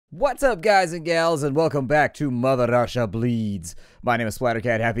What's up, guys and gals, and welcome back to Mother Russia Bleeds. My name is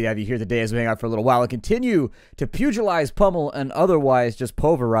Splattercat. Happy to have you here today as we hang out for a little while and continue to pugilize, pummel, and otherwise just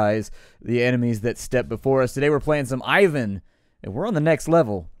pulverize the enemies that step before us. Today we're playing some Ivan, and we're on the next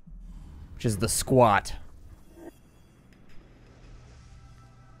level, which is the squat.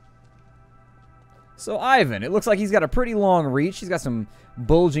 So Ivan, it looks like he's got a pretty long reach. He's got some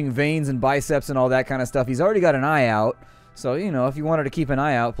bulging veins and biceps and all that kind of stuff. He's already got an eye out. So, you know, if you wanted to keep an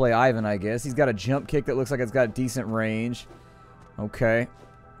eye out, play Ivan, I guess. He's got a jump kick that looks like it's got decent range. Okay.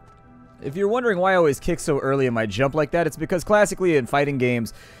 If you're wondering why I always kick so early in my jump like that, it's because classically in fighting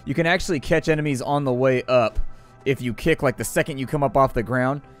games, you can actually catch enemies on the way up if you kick like the second you come up off the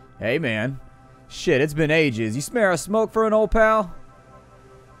ground. Hey, man. Shit, it's been ages. You smell a smoke for an old pal?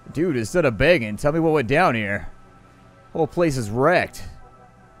 Dude, instead of begging, tell me what went down here. Whole place is wrecked.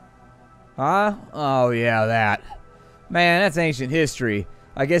 Huh? Oh, yeah, that. Man, that's ancient history.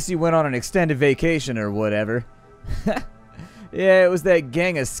 I guess you went on an extended vacation or whatever. Yeah, it was that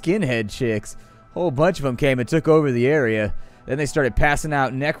gang of skinhead chicks. Whole bunch of them came and took over the area. Then they started passing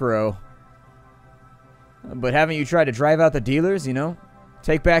out necro. But haven't you tried to drive out the dealers, you know?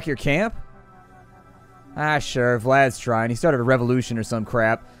 Take back your camp? Ah, sure, Vlad's trying. He started a revolution or some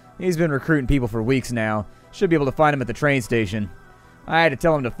crap. He's been recruiting people for weeks now. Should be able to find him at the train station. I had to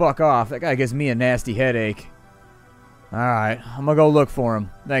tell him to fuck off. That guy gives me a nasty headache. Alright, I'm gonna go look for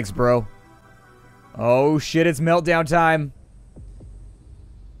him. Thanks, bro. Oh shit, it's meltdown time.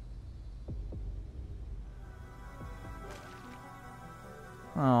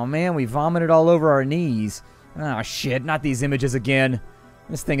 Oh man, we vomited all over our knees. Oh shit, not these images again.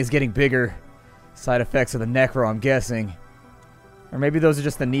 This thing is getting bigger. Side effects of the necro, I'm guessing. Or maybe those are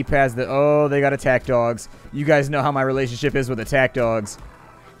just the knee pads that... Oh, they got attack dogs. You guys know how my relationship is with attack dogs.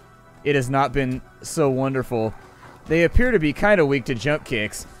 It has not been so wonderful. They appear to be kind of weak to jump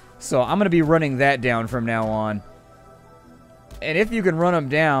kicks, so I'm going to be running that down from now on. And if you can run them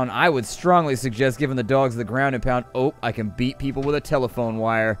down, I would strongly suggest giving the dogs the ground and pound. Oh, I can beat people with a telephone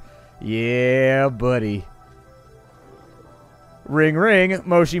wire. Yeah, buddy. Ring, ring.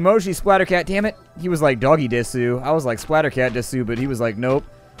 Moshi, moshi. Splattercat, damn it. He was like doggy desu. I was like Splattercat desu, but he was like, nope,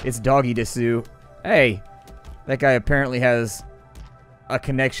 it's doggy desu. Hey, that guy apparently has a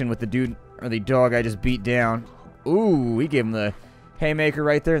connection with the dude or the dog I just beat down. Ooh, we gave him the haymaker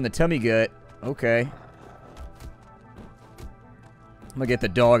right there in the tummy gut. Okay. I'm gonna get the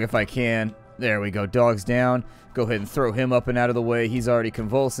dog if I can. There we go. Dog's down. Go ahead and throw him up and out of the way. He's already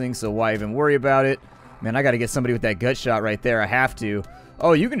convulsing, so why even worry about it? Man, I gotta get somebody with that gut shot right there. I have to.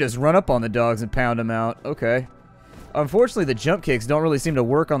 Oh, you can just run up on the dogs and pound them out. Okay. Unfortunately, the jump kicks don't really seem to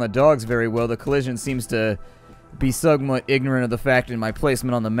work on the dogs very well. The collision seems to be somewhat ignorant of the fact in my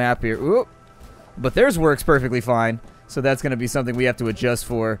placement on the map here. Ooh. But theirs works perfectly fine, so that's going to be something we have to adjust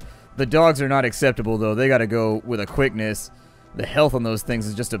for. The dogs are not acceptable, though. They got to go with a quickness. The health on those things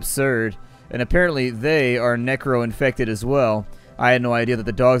is just absurd. And apparently they are necro-infected as well. I had no idea that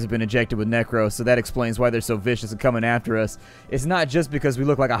the dogs have been injected with necro, so that explains why they're so vicious and coming after us. It's not just because we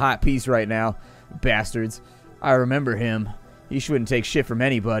look like a hot piece right now. Bastards. I remember him. He shouldn't take shit from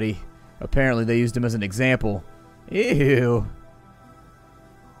anybody. Apparently they used him as an example. Ew.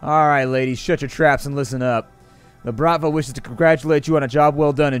 Alright, ladies, shut your traps and listen up. The Bravo wishes to congratulate you on a job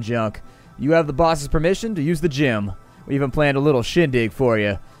well done in junk. You have the boss's permission to use the gym. We even planned a little shindig for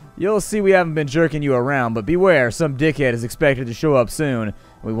you. You'll see we haven't been jerking you around, but beware, some dickhead is expected to show up soon.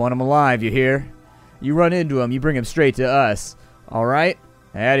 We want him alive, you hear? You run into him, you bring him straight to us. Alright?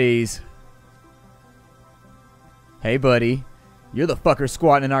 At ease. Hey, buddy. You're the fucker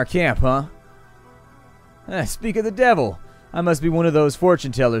squatting in our camp, huh? Speak of the devil. I must be one of those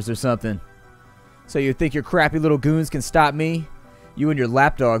fortune tellers or something. So you think your crappy little goons can stop me? You and your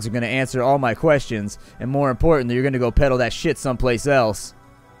lapdogs are going to answer all my questions, and more importantly, you're going to go peddle that shit someplace else.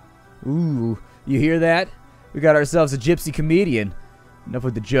 Ooh, you hear that? We got ourselves a gypsy comedian. Enough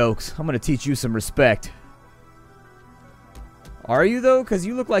with the jokes. I'm going to teach you some respect. Are you, though? Because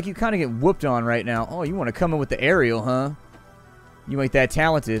you look like you kind of get whooped on right now. Oh, you want to come in with the aerial, huh? You ain't that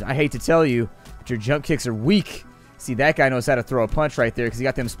talented. I hate to tell you, but your jump kicks are weak. See, that guy knows how to throw a punch right there because he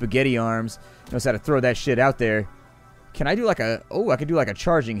got them spaghetti arms. Knows how to throw that shit out there. Can I do like a... Oh, I could do like a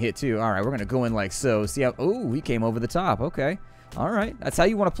charging hit too. Alright, we're going to go in like so. See how... Oh, he came over the top. Okay. Alright. That's how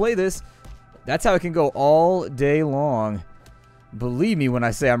you want to play this. That's how it can go all day long. Believe me when I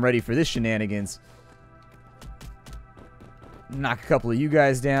say I'm ready for this shenanigans. Knock a couple of you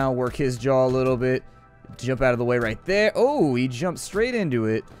guys down. Work his jaw a little bit. Jump out of the way right there. Oh, he jumped straight into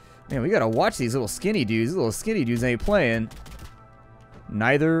it. Man, we gotta watch these little skinny dudes. These little skinny dudes ain't playing.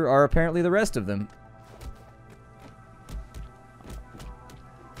 Neither are apparently the rest of them.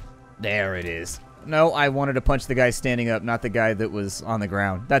 There it is. No, I wanted to punch the guy standing up, not the guy that was on the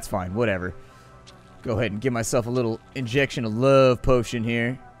ground. That's fine, whatever. Go ahead and give myself a little injection of love potion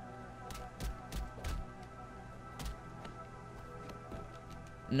here.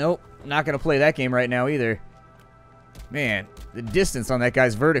 Nope, not going to play that game right now either. Man, the distance on that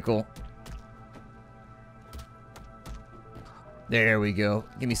guy's vertical. There we go.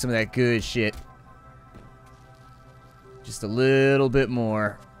 Give me some of that good shit. Just a little bit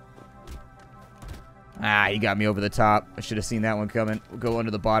more. Ah, he got me over the top. I should have seen that one coming. We'll go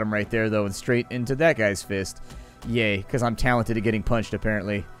under the bottom right there, though, and straight into that guy's fist. Yay, because I'm talented at getting punched,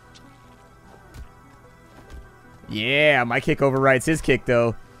 apparently. Yeah, my kick overrides his kick,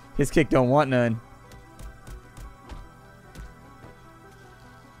 though. His kick don't want none.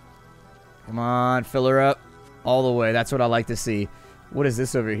 Come on, fill her up. All the way. That's what I like to see. What is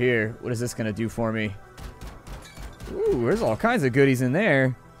this over here? What is this going to do for me? Ooh, there's all kinds of goodies in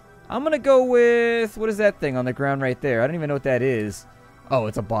there. I'm going to go with... What is that thing on the ground right there? I don't even know what that is. Oh,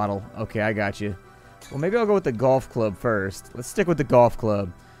 it's a bottle. Okay, I got you. Well, maybe I'll go with the golf club first. Let's stick with the golf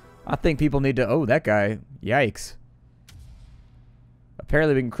club. I think people need to... Oh, that guy. Yikes.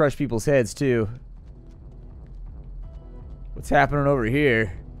 Apparently we can crush people's heads, too. What's happening over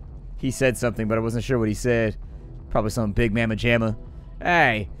here? He said something, but I wasn't sure what he said. Probably some big mamma jamma.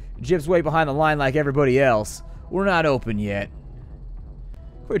 Hey, Jib's way behind the line like everybody else. We're not open yet.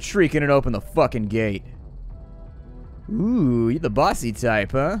 Quit shrieking and open the fucking gate. Ooh, you the bossy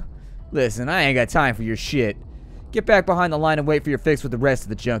type, huh? Listen, I ain't got time for your shit. Get back behind the line and wait for your fix with the rest of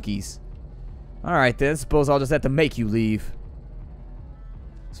the junkies. Alright then, suppose I'll just have to make you leave.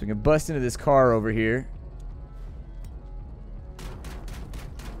 So we can bust into this car over here.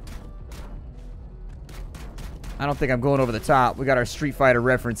 I don't think I'm going over the top. We got our Street Fighter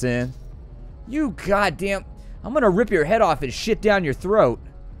reference in. You goddamn... I'm gonna rip your head off and shit down your throat.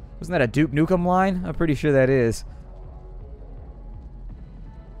 Wasn't that a Duke Nukem line? I'm pretty sure that is.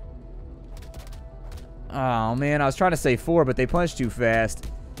 Oh, man. I was trying to say 4, but they punched too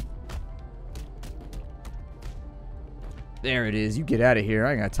fast. There it is. You get out of here.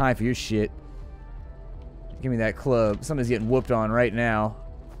 I ain't got time for your shit. Give me that club. Somebody's getting whooped on right now.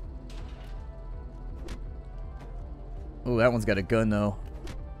 Oh, that one's got a gun, though.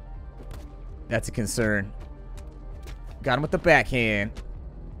 That's a concern. Got him with the backhand.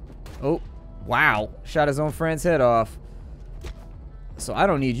 Oh, wow. Shot his own friend's head off. So I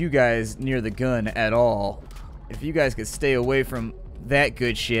don't need you guys near the gun at all. If you guys could stay away from that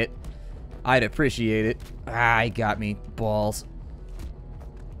good shit, I'd appreciate it. Ah, he got me. Balls.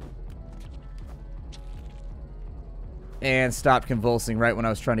 And stopped convulsing right when I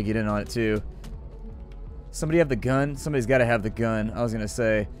was trying to get in on it, too. Somebody have the gun? Somebody's got to have the gun, I was going to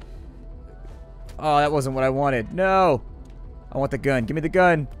say. Oh, that wasn't what I wanted. No! I want the gun. Give me the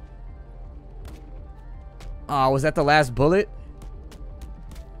gun. Oh, was that the last bullet?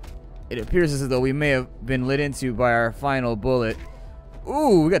 It appears as though we may have been lit into by our final bullet.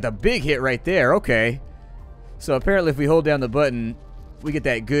 Ooh, we got the big hit right there. Okay. So apparently if we hold down the button, we get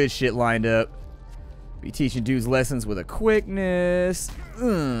that good shit lined up. Be teaching dudes lessons with a quickness.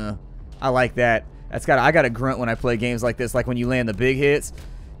 I like that. I got to grunt when I play games like this, like when you land the big hits.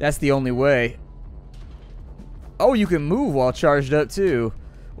 That's the only way. Oh, you can move while charged up, too.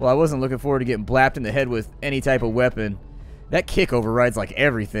 Well, I wasn't looking forward to getting blapped in the head with any type of weapon. That kick overrides like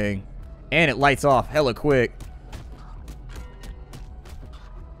everything. And it lights off hella quick.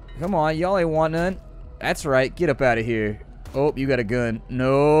 Come on, y'all ain't want none. That's right, get up out of here. Oh, you got a gun.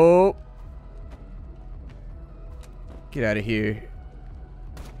 Nope. Get out of here.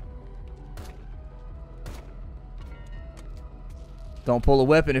 Don't pull a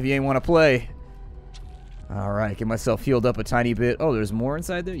weapon if you ain't want to play. Alright, get myself healed up a tiny bit. Oh, there's more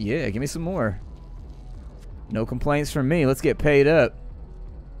inside there? Yeah, give me some more. No complaints from me. Let's get paid up.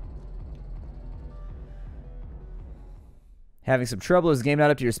 Having some trouble, is the game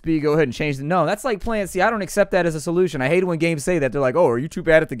not up to your speed? Go ahead and change the... No, that's like playing... See, I don't accept that as a solution. I hate it when games say that. They're like, oh, are you too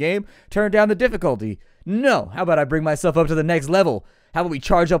bad at the game? Turn down the difficulty. No. How about I bring myself up to the next level? How about we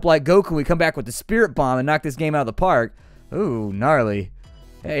charge up like Goku and we come back with the Spirit Bomb and knock this game out of the park? Ooh, gnarly.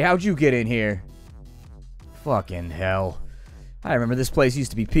 Hey, how'd you get in here? Fucking hell. I remember this place used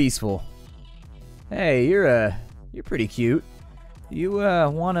to be peaceful. Hey, you're pretty cute. You,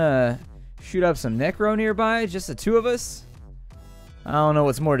 wanna shoot up some necro nearby? Just the two of us? I don't know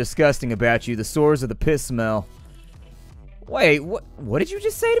what's more disgusting about you, the sores or the piss smell. Wait, what did you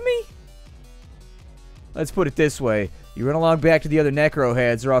just say to me? Let's put it this way. You run along back to the other necro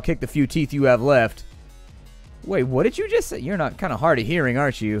heads or I'll kick the few teeth you have left. Wait, what did you just say? You're not kind of hard of hearing,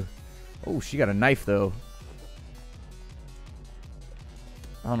 aren't you? Oh, she got a knife, though.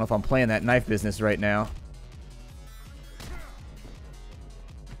 I don't know if I'm playing that knife business right now.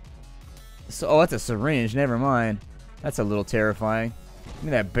 So, oh, that's a syringe. Never mind. That's a little terrifying. Give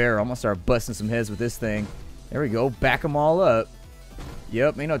me that barrel. I'm going to start busting some heads with this thing. There we go. Back them all up.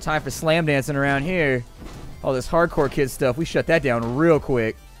 Yep, ain't no time for slam dancing around here. All this hardcore kid stuff, we shut that down real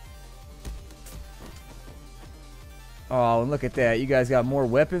quick. Oh, and look at that. You guys got more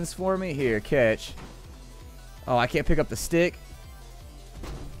weapons for me? Here, catch. Oh, I can't pick up the stick.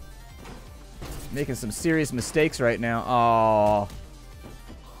 Making some serious mistakes right now. Oh.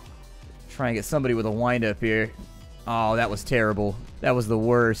 Try and get somebody with a wind-up here. Oh, that was terrible. That was the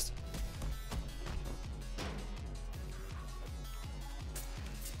worst.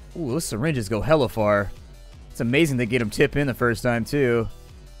 Ooh, those syringes go hella far. It's amazing they get them tip in the first time, too.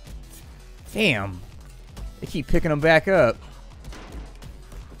 Damn. They keep picking them back up.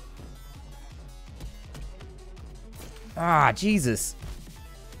 Ah, Jesus.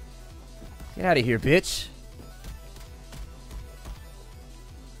 Get out of here, bitch.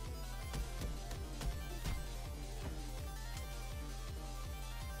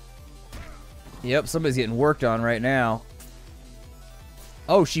 Yep, somebody's getting worked on right now.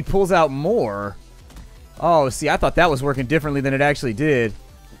 Oh, she pulls out more. Oh, see, I thought that was working differently than it actually did.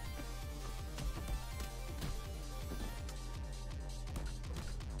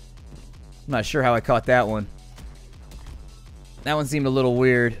 I'm not sure how I caught that one. That one seemed a little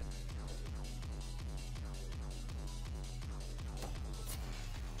weird.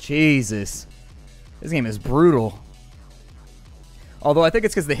 Jesus. This game is brutal. Although I think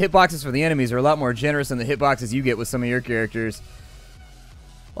it's because the hitboxes for the enemies are a lot more generous than the hitboxes you get with some of your characters.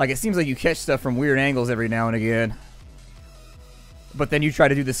 Like, it seems like you catch stuff from weird angles every now and again. But then you try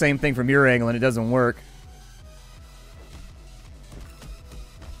to do the same thing from your angle and it doesn't work.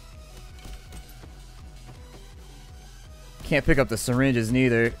 Can't pick up the syringes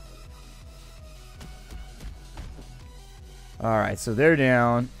neither. Alright, so they're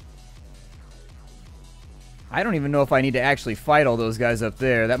down. I don't even know if I need to actually fight all those guys up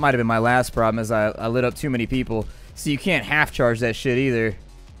there. That might have been my last problem, as I lit up too many people. So you can't half charge that shit either.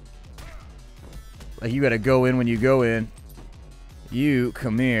 Like, you gotta go in when you go in. You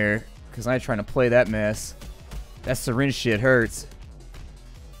come here, because I ain't trying to play that mess. That syringe shit hurts.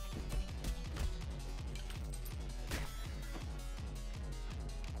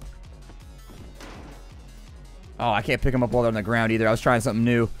 Oh, I can't pick them up while they're on the ground either. I was trying something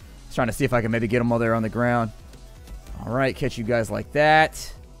new. I was trying to see if I can maybe get them while they're on the ground. Alright, catch you guys like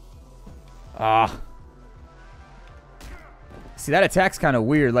that. Ah. See, that attack's kind of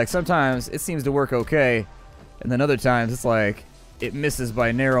weird. Like, sometimes it seems to work okay. And then other times it's like it misses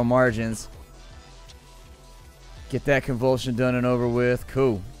by narrow margins. Get that convulsion done and over with.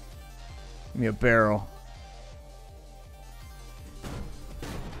 Cool. Give me a barrel.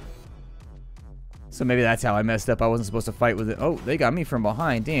 So maybe that's how I messed up. I wasn't supposed to fight with it. Oh, they got me from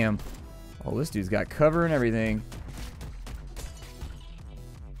behind. Damn. Oh, this dude's got cover and everything.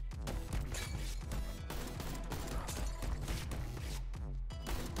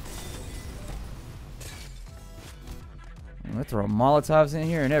 Let's throw Molotovs in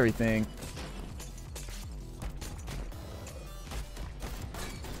here and everything.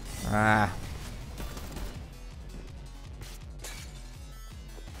 Ah.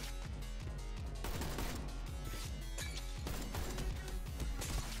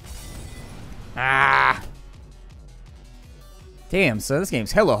 Ah. Damn, so this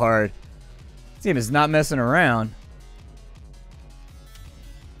game's hella hard. This game is not messing around.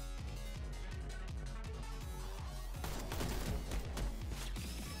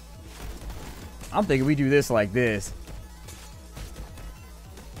 I'm thinking we do this like this.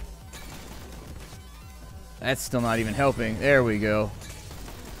 That's still not even helping. There we go.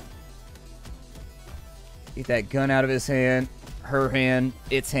 Get that gun out of his hand, her hand,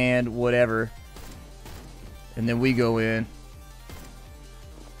 its hand, whatever. And then we go in.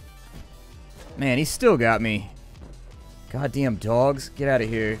 Man, he still got me. Goddamn dogs. Get out of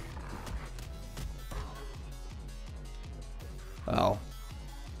here. Oh.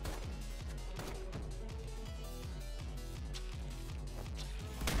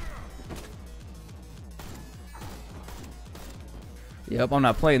 Yep, I'm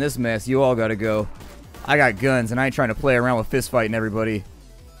not playing this mess. You all gotta go. I got guns, and I ain't trying to play around with fist fighting everybody.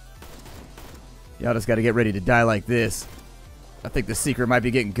 Y'all just gotta get ready to die like this. I think the secret might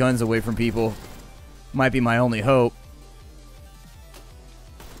be getting guns away from people. Might be my only hope.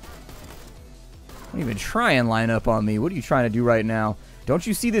 Don't even try and line up on me. What are you trying to do right now? Don't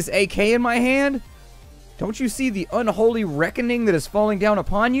you see this AK in my hand? Don't you see the unholy reckoning that is falling down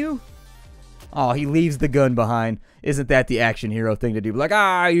upon you? Oh, he leaves the gun behind. Isn't that the action hero thing to do? Like,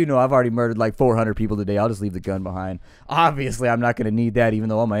 you know, I've already murdered like 400 people today. I'll just leave the gun behind. Obviously, I'm not going to need that even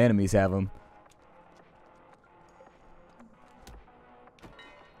though all my enemies have them.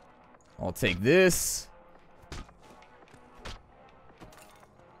 I'll take this.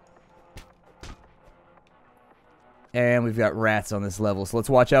 And we've got rats on this level, so let's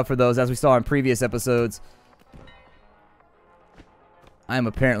watch out for those. As we saw in previous episodes, I am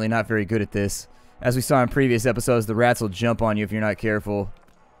apparently not very good at this. As we saw in previous episodes, the rats will jump on you if you're not careful.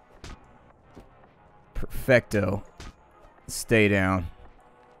 Perfecto. Stay down.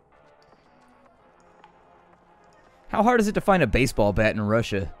 How hard is it to find a baseball bat in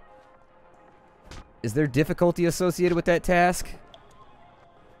Russia? Is there difficulty associated with that task?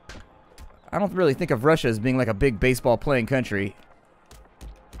 I don't really think of Russia as being like a big baseball playing country.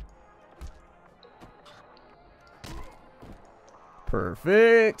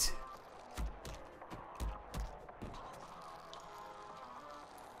 Perfect.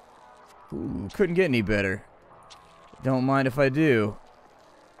 Ooh, couldn't get any better. Don't mind if I do.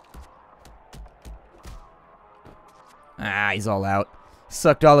 Ah, he's all out.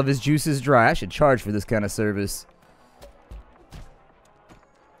 Sucked all of his juices dry. I should charge for this kind of service.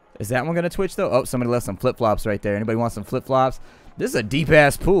 Is that one going to twitch, though? Oh, somebody left some flip-flops right there. Anybody want some flip-flops? This is a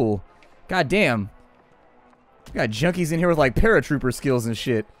deep-ass pool. God damn. Got junkies in here with, like, paratrooper skills and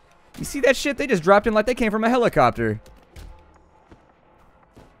shit. You see that shit? They just dropped in like they came from a helicopter.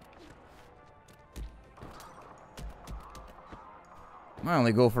 My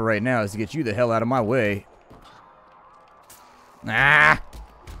only goal for right now is to get you the hell out of my way. Ah!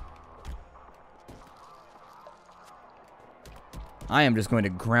 I am just going to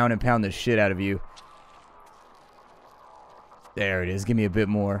ground and pound the shit out of you. There it is. Give me a bit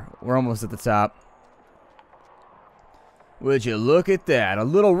more. We're almost at the top. Would you look at that? A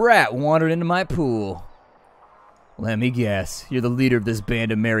little rat wandered into my pool. Let me guess. You're the leader of this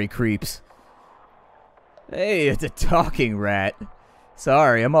band of merry creeps. Hey, it's a talking rat.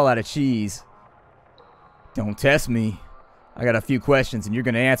 Sorry, I'm all out of cheese. Don't test me. I got a few questions and you're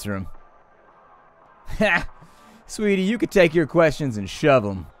going to answer them. Ha! Sweetie, you could take your questions and shove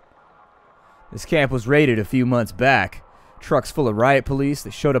them. This camp was raided a few months back. Trucks full of riot police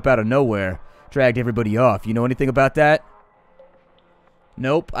that showed up out of nowhere. Dragged everybody off. You know anything about that?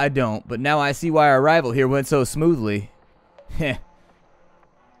 Nope, I don't. But now I see why our arrival here went so smoothly. Heh.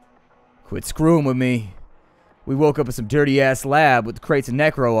 Quit screwing with me. We woke up in some dirty-ass lab with crates of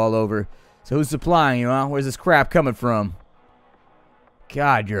necro all over. So who's supplying you, huh? Where's this crap coming from?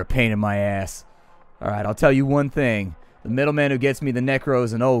 God, you're a pain in my ass. Alright, I'll tell you one thing. The middleman who gets me the necro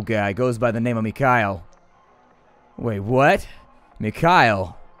is an old guy. Goes by the name of Mikhail. Wait, what?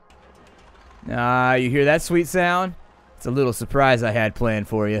 Mikhail? Ah, you hear that sweet sound? It's a little surprise I had planned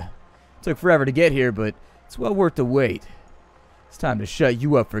for you. Took forever to get here, but it's well worth the wait. It's time to shut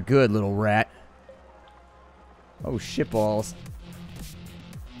you up for good, little rat. Oh, shitballs.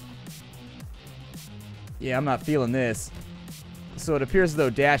 Yeah, I'm not feeling this. So it appears as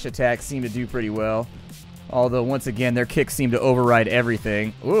though dash attacks seem to do pretty well. Although, once again, their kicks seem to override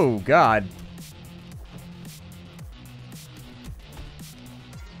everything. Ooh, God.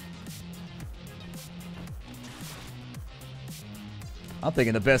 I'm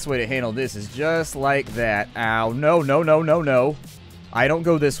thinking the best way to handle this is just like that. Ow. No, no, no, no, no. I don't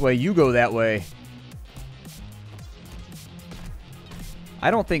go this way. You go that way. I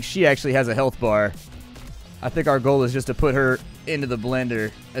don't think she actually has a health bar. I think our goal is just to put her into the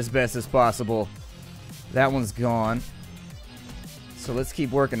blender as best as possible. That one's gone. So let's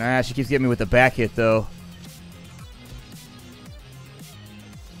keep working. Ah, she keeps getting me with the back hit, though.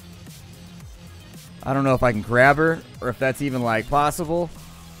 I don't know if I can grab her or if that's even, like, possible.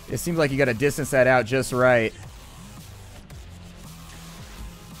 It seems like you got to distance that out just right.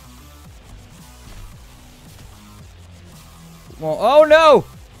 Well, oh, no!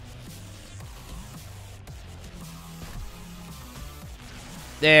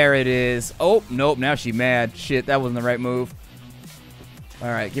 There it is. Oh, nope, now she's mad. Shit, that wasn't the right move.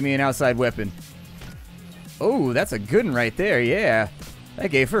 Alright, give me an outside weapon. Oh, that's a good one right there, yeah.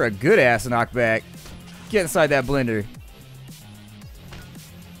 That gave her a good ass knockback. Get inside that blender.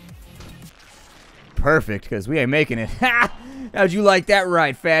 Perfect, because we ain't making it. Ha! How'd you like that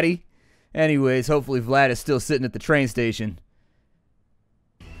ride, fatty? Anyways, hopefully Vlad is still sitting at the train station.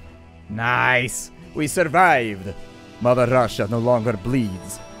 Nice. We survived. Mother Russia no longer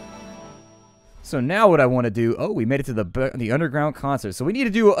bleeds. So now what I want to do... Oh, we made it to the underground concert. So we need to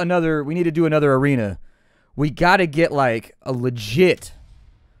do another... We need to do another arena. We got to get, like, a legit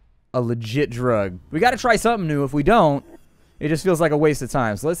drug. We got to try something new. If we don't, It just feels like a waste of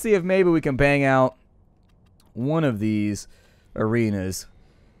time. So let's see if maybe we can bang out one of these arenas.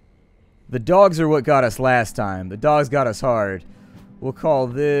 The dogs are what got us last time. The dogs got us hard. We'll call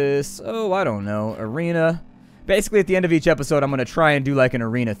this, oh, I don't know, arena. Basically, at the end of each episode, I'm going to try and do like an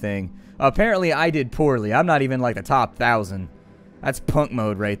arena thing. Apparently, I did poorly. I'm not even like the top 1,000. That's punk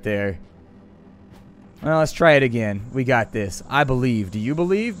mode right there. Well, let's try it again. We got this. I believe. Do you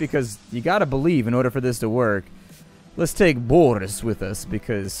believe? Because you got to believe in order for this to work. Let's take Boris with us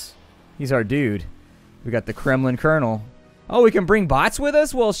because he's our dude. We got the Kremlin Colonel. Oh, we can bring bots with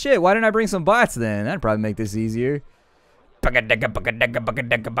us? Well, shit, why didn't I bring some bots then? That'd probably make this easier. That's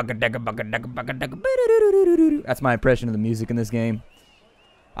my impression of the music in this game.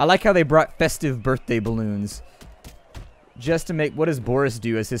 I like how they brought festive birthday balloons. Just to make... What does Boris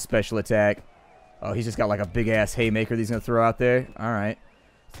do as his special attack? Oh, he's just got like a big-ass haymaker that he's going to throw out there. Alright.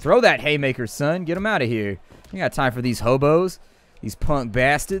 Throw that haymaker, son. Get him out of here. You got time for these hobos. These punk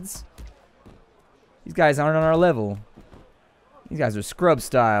bastards. These guys aren't on our level. These guys are scrub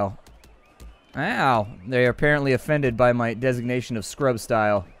style. Ow. They're apparently offended by my designation of scrub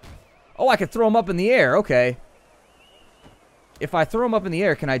style. Oh, I could throw them up in the air. Okay. If I throw them up in the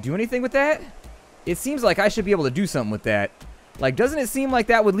air, can I do anything with that? It seems like I should be able to do something with that. Like, doesn't it seem like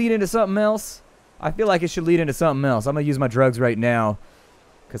that would lead into something else? I feel like it should lead into something else. I'm going to use my drugs right now.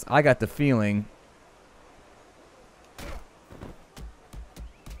 Because I got the feeling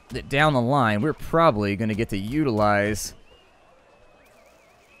that down the line, we're probably going to get to utilize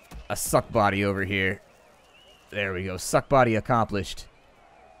a suck body over here. There we go. Suck body accomplished.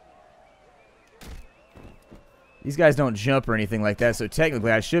 These guys don't jump or anything like that, so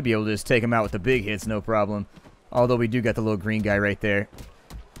technically I should be able to just take them out with the big hits, no problem. Although we do got the little green guy right there.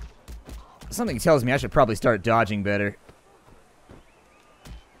 Something tells me I should probably start dodging better.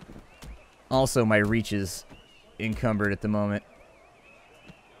 Also, my reach is encumbered at the moment.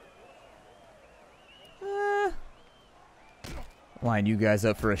 Line you guys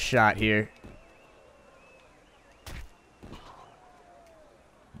up for a shot here.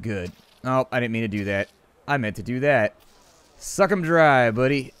 Good. Oh, I didn't mean to do that. I meant to do that. Suck 'em dry,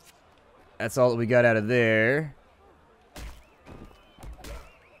 buddy. That's all that we got out of there.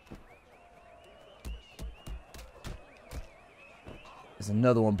 There's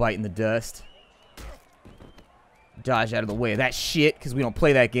another one biting the dust. Dodge out of the way of that shit, because we don't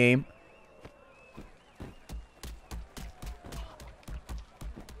play that game.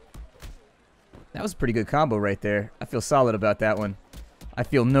 That was a pretty good combo right there. I feel solid about that one. I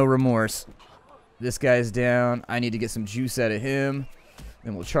feel no remorse. This guy's down. I need to get some juice out of him.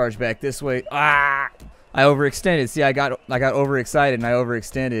 Then we'll charge back this way. Ah! I overextended. See, I got overexcited and I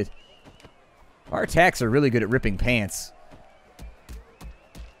overextended. Our attacks are really good at ripping pants.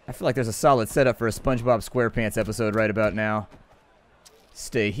 I feel like there's a solid setup for a SpongeBob SquarePants episode right about now.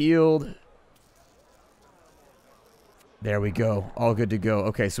 Stay healed. There we go. All good to go.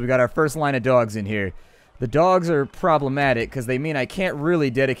 Okay, so we got our first line of dogs in here. The dogs are problematic because they mean I can't really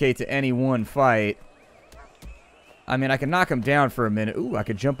dedicate to any one fight. I mean, I can knock them down for a minute. Ooh, I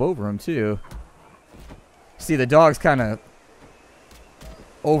could jump over them too. See, the dogs kind of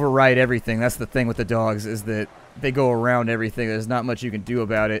override everything. That's the thing with the dogs, is that they go around everything. There's not much you can do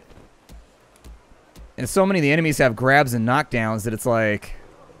about it. And so many of the enemies have grabs and knockdowns that it's like...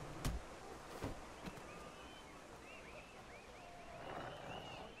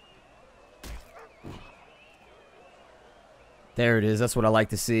 There it is. That's what I like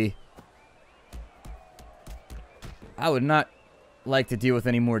to see. I would not like to deal with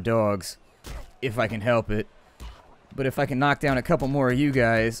any more dogs, if I can help it. But if I can knock down a couple more of you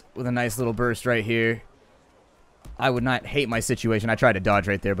guys with a nice little burst right here, I would not hate my situation. I tried to dodge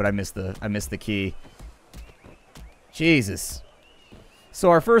right there, but I missed the key. Jesus. So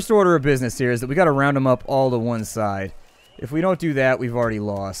our first order of business here is that we got to round them up all to one side. If we don't do that, we've already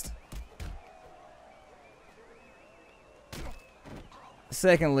lost.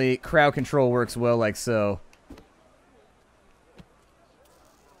 Secondly, crowd control works well like so.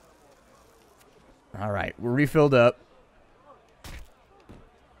 Alright, we're refilled up.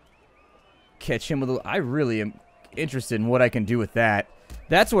 Catch him with a... I really am interested in what I can do with that.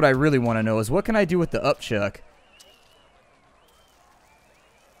 That's what I really want to know, is what can I do with the upchuck?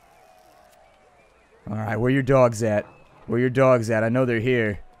 Alright, where your dogs at? Where your dogs at? I know they're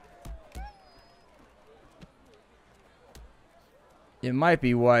here. It might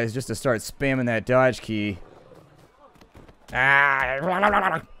be wise just to start spamming that dodge key.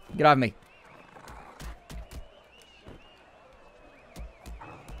 Ah! Get off me.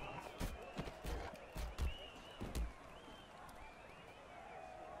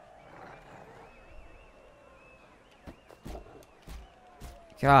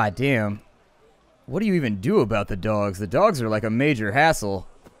 God damn. What do you even do about the dogs? The dogs are like a major hassle.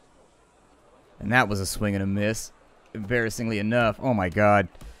 And that was a swing and a miss. Embarrassingly enough. Oh my god.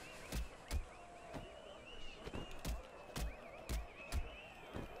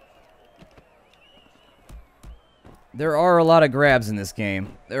 There are a lot of grabs in this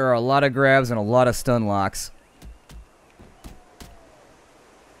game. There are a lot of grabs and a lot of stun locks.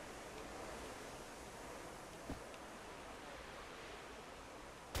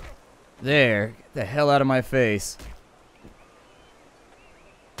 There. Get the hell out of my face.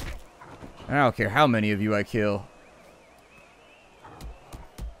 I don't care how many of you I kill.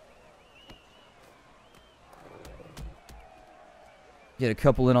 Get a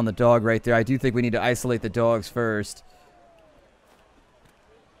couple in on the dog right there. I do think we need to isolate the dogs first.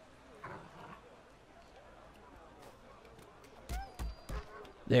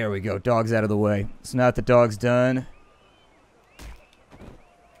 There we go. Dog's out of the way. So now that the dog's done,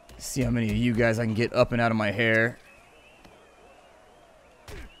 see how many of you guys I can get up and out of my hair.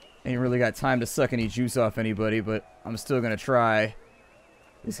 Ain't really got time to suck any juice off anybody, but I'm still going to try.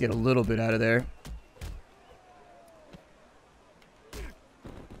 Just get a little bit out of there.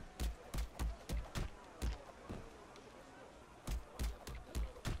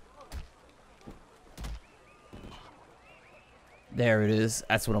 There it is.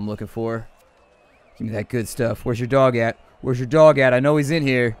 That's what I'm looking for. Give me that good stuff. Where's your dog at? Where's your dog at? I know he's in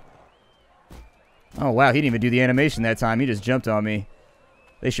here. Oh, wow. He didn't even do the animation that time. He just jumped on me.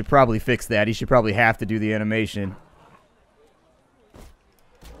 They should probably fix that. He should probably have to do the animation.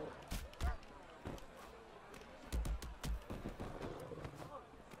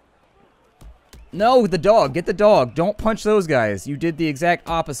 No, the dog. Get the dog. Don't punch those guys. You did the exact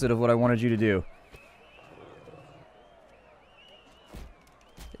opposite of what I wanted you to do.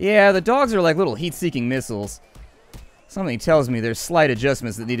 Yeah, the dogs are like little heat-seeking missiles. Something tells me there's slight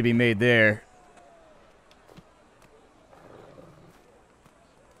adjustments that need to be made there.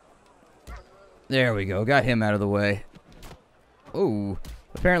 There we go. Got him out of the way. Ooh.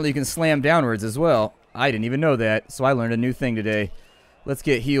 Apparently you can slam downwards as well. I didn't even know that, so I learned a new thing today. Let's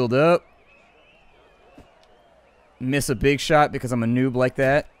get healed up. Miss a big shot because I'm a noob like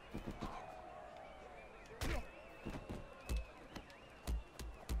that.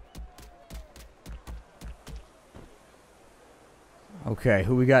 Okay,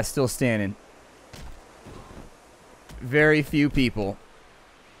 who we got still standing? Very few people.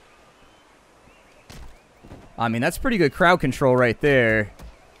 I mean, that's pretty good crowd control right there.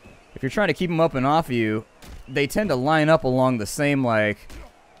 If you're trying to keep them up and off of you, they tend to line up along the same, like...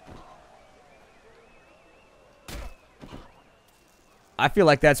 I feel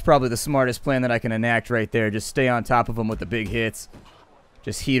like that's probably the smartest plan that I can enact right there. Just stay on top of them with the big hits.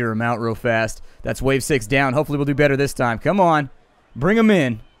 Just heater them out real fast. That's wave 6 down. Hopefully we'll do better this time. Come on. Bring them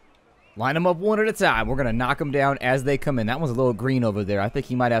in. Line them up one at a time. We're going to knock them down as they come in. That one's a little green over there. I think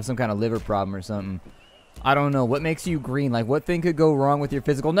he might have some kind of liver problem or something. I don't know. What makes you green? Like, what thing could go wrong with your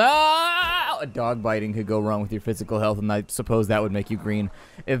physical... No! A dog biting could go wrong with your physical health, and I suppose that would make you green.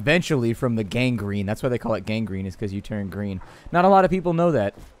 Eventually from the gangrene. That's why they call it gangrene, is because you turn green. Not a lot of people know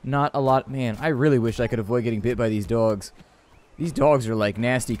that. Not a lot... Man, I really wish I could avoid getting bit by these dogs. These dogs are like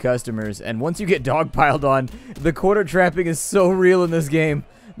nasty customers, and once you get dog piled on, the corner trapping is so real in this game.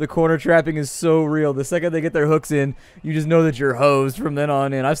 The corner trapping is so real. The second they get their hooks in, you just know that you're hosed from then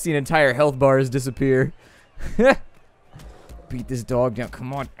on in. I've seen entire health bars disappear. Beat this dog down.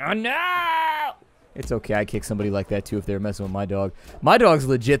 Come on. Oh, no! It's okay. I kick somebody like that, too, if they're messing with my dog. My dog's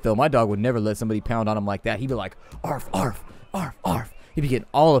legit, though. My dog would never let somebody pound on him like that. He'd be like, arf, arf, arf, arf. He'd be getting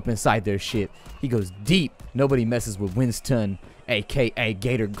all up inside their shit. He goes deep. Nobody messes with Winston, a.k.a.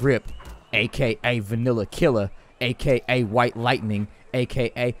 Gator Grip, a.k.a. Vanilla Killer, a.k.a. White Lightning,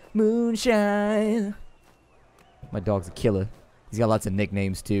 a.k.a. Moonshine. My dog's a killer. He's got lots of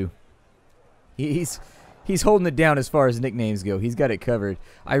nicknames, too. He's holding it down as far as nicknames go. He's got it covered.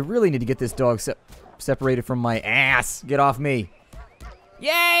 I really need to get this dog separated from my ass. Get off me.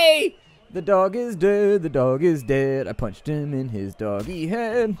 Yay! The dog is dead. The dog is dead. I punched him in his doggy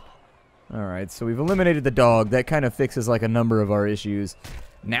head. Alright, so we've eliminated the dog. That kind of fixes like a number of our issues.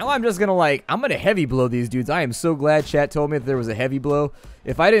 Now I'm just gonna I'm gonna heavy blow these dudes. I am so glad chat told me that there was a heavy blow.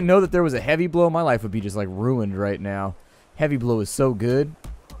 If I didn't know that there was a heavy blow, my life would be just like ruined right now. Heavy blow is so good.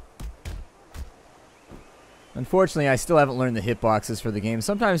 Unfortunately, I still haven't learned the hitboxes for the game.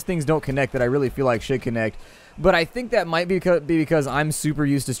 Sometimes things don't connect that I really feel like should connect. But I think that might be because I'm super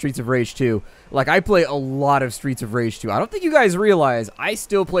used to Streets of Rage 2. Like, I play a lot of Streets of Rage 2. I don't think you guys realize I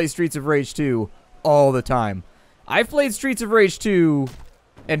still play Streets of Rage 2 all the time. I've played Streets of Rage 2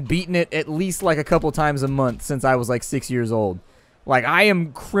 and beaten it at least like a couple times a month since I was like 6 years old. Like, I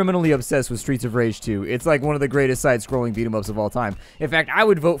am criminally obsessed with Streets of Rage 2. It's like one of the greatest side-scrolling beat-em-ups of all time. In fact, I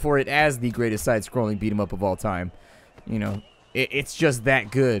would vote for it as the greatest side-scrolling beat-em-up of all time. You know, it's just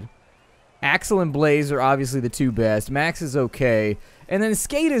that good. Axel and Blaze are obviously the two best. Max is okay. And then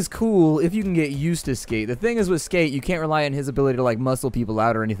Skate is cool if you can get used to Skate. The thing is with Skate, you can't rely on his ability to, like, muscle people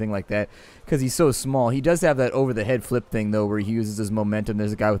out or anything like that because he's so small. He does have that over-the-head flip thing, though, where he uses his momentum.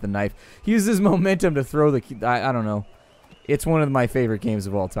 There's a guy with a knife. He uses his momentum to throw the... I don't know. It's one of my favorite games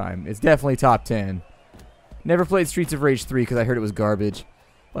of all time. It's definitely top 10. Never played Streets of Rage 3 because I heard it was garbage.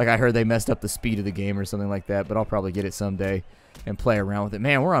 Like, I heard they messed up the speed of the game or something like that, but I'll probably get it someday and play around with it.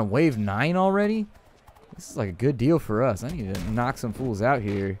 Man, we're on wave 9 already? This is like a good deal for us. I need to knock some fools out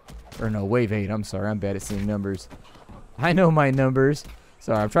here. Or no, wave 8. I'm sorry. I'm bad at seeing numbers. I know my numbers.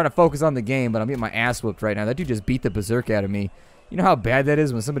 Sorry, I'm trying to focus on the game, but I'm getting my ass whooped right now. That dude just beat the berserk out of me. You know how bad that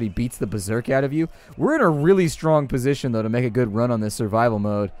is when somebody beats the berserk out of you? We're in a really strong position, though, to make a good run on this survival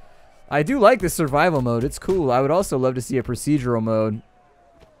mode. I do like this survival mode. It's cool. I would also love to see a procedural mode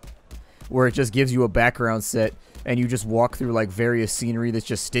where it just gives you a background set and you just walk through, like, various scenery that's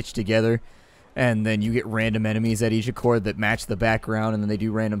just stitched together. And then you get random enemies at each accord that match the background, and then they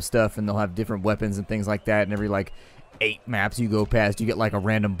do random stuff, and they'll have different weapons and things like that. And every, like, 8 maps you go past, you get, like, a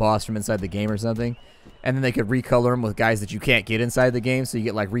random boss from inside the game or something. And then they could recolor them with guys that you can't get inside the game, so you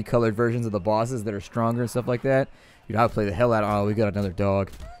get, like, recolored versions of the bosses that are stronger and stuff like that. Dude, I would play the hell out of... Oh, we got another dog.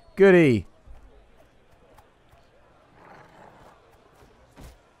 Goody!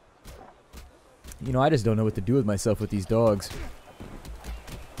 You know, I just don't know what to do with myself with these dogs.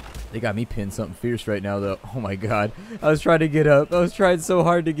 They got me pinned something fierce right now, though. Oh, my God. I was trying to get up. I was trying so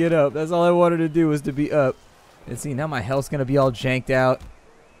hard to get up. That's all I wanted to do was to be up. And see, now my health's going to be all janked out.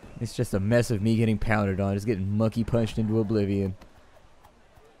 It's just a mess of me getting pounded on. Just getting monkey punched into oblivion.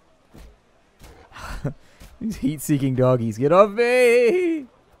 These heat-seeking doggies. Get off me!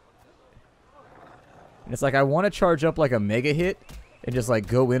 And it's like I want to charge up like a mega hit and just like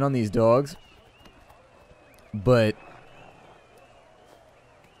go in on these dogs. But...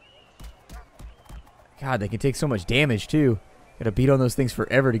 God, they can take so much damage, too. Gotta beat on those things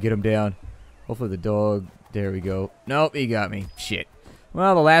forever to get them down. Hopefully the dog... There we go. Nope, he got me. Shit.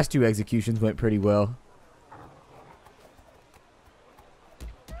 Well, the last 2 executions went pretty well.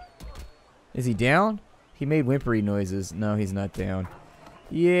 Is he down? He made whimpery noises. No, he's not down.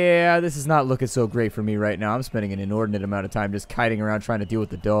 Yeah, this is not looking so great for me right now. I'm spending an inordinate amount of time just kiting around trying to deal with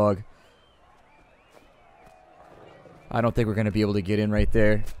the dog. I don't think we're going to be able to get in right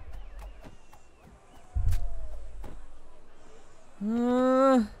there.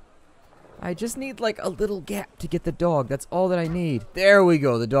 I just need like a little gap to get the dog. That's all that I need. There we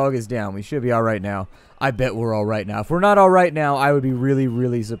go. The dog is down. We should be all right now. I bet we're all right now. If we're not all right now, I would be really,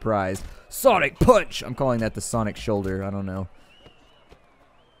 really surprised. Sonic Punch! I'm calling that the Sonic Shoulder. I don't know.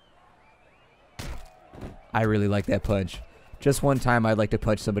 I really like that punch. Just one time I'd like to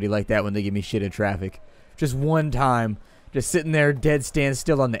punch somebody like that when they give me shit in traffic. Just one time. Just sitting there dead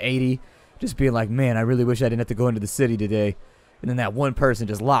standstill on the 80. Just being like, man, I really wish I didn't have to go into the city today. And then that one person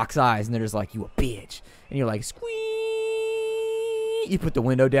just locks eyes and they're just like, you a bitch. And you're like, squeak. You put the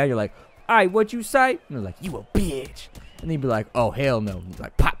window down. You're like, alright, what you say? And they're like, you a bitch. And then you'd be like, oh, hell no. And you're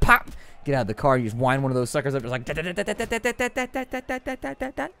like, pop, pop. Get out of the car. You just wind one of those suckers up. Just like,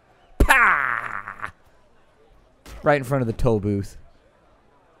 pa! Right in front of the toll booth.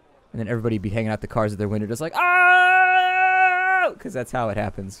 And then everybody be hanging out the cars at their window just like, oh! Because that's how it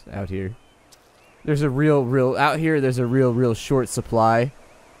happens out here. There's a out here, there's a real short supply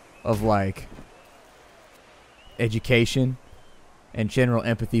of, like, education and general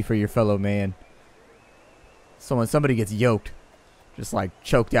empathy for your fellow man. So when somebody gets yoked, just, like,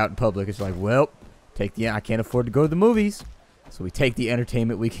 choked out in public, it's like, well, I can't afford to go to the movies, so we take the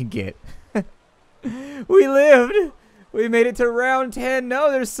entertainment we can get. We lived! We made it to round 10.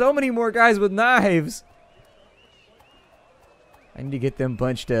 No, there's so many more guys with knives. I need to get them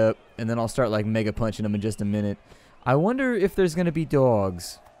bunched up, and then I'll start, like, mega punching them in just a minute. I wonder if there's going to be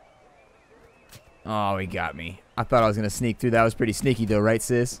dogs. Oh, he got me. I thought I was going to sneak through. That was pretty sneaky, though, right,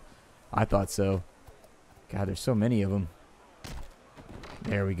 sis? I thought so. God, there's so many of them.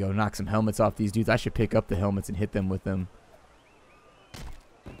 There we go. Knock some helmets off these dudes. I should pick up the helmets and hit them with them.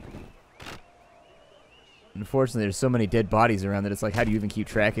 Unfortunately, there's so many dead bodies around that it's like, how do you even keep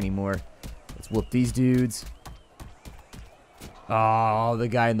track anymore? Let's whoop these dudes. Oh, the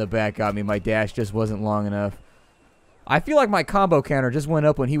guy in the back got me. My dash just wasn't long enough. I feel like my combo counter just went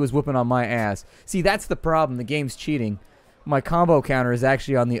up when he was whooping on my ass. See, that's the problem. The game's cheating. My combo counter is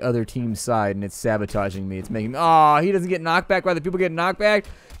actually on the other team's side, and it's sabotaging me. It's making me... Oh, he doesn't get knocked back while the people get knocked back?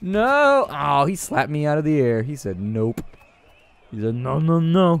 No! Oh, he slapped me out of the air. He said, nope. He said, no, no,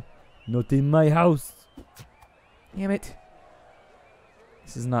 no. Not in my house. Damn it.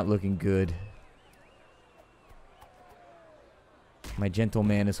 This is not looking good. My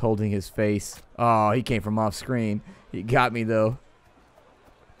gentleman is holding his face. Oh, he came from off screen. He got me, though.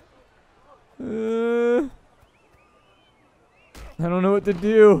 I don't know what to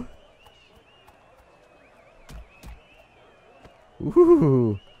do.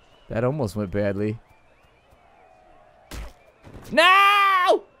 Ooh, that almost went badly.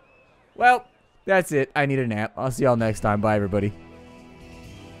 No! Well, that's it. I need a nap. I'll see y'all next time. Bye, everybody.